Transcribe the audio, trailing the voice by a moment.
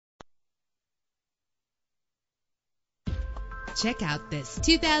Check out this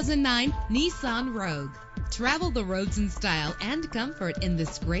 2009 Nissan Rogue. Travel the roads in style and comfort in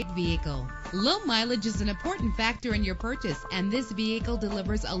this great vehicle. Low mileage is an important factor in your purchase, and this vehicle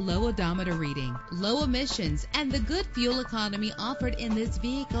delivers a low odometer reading. Low emissions and the good fuel economy offered in this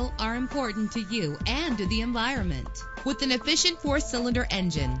vehicle are important to you and to the environment. With an efficient 4-cylinder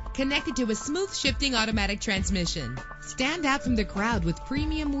engine connected to a smooth shifting automatic transmission, stand out from the crowd with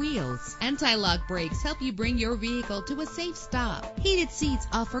premium wheels. Anti-lock brakes help you bring your vehicle to a safe stop. Heated seats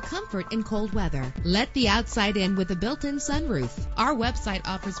offer comfort in cold weather. Let the outside in with a built-in sunroof. Our website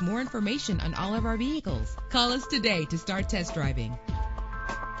offers more information on all of our vehicles. Call us today to start test driving.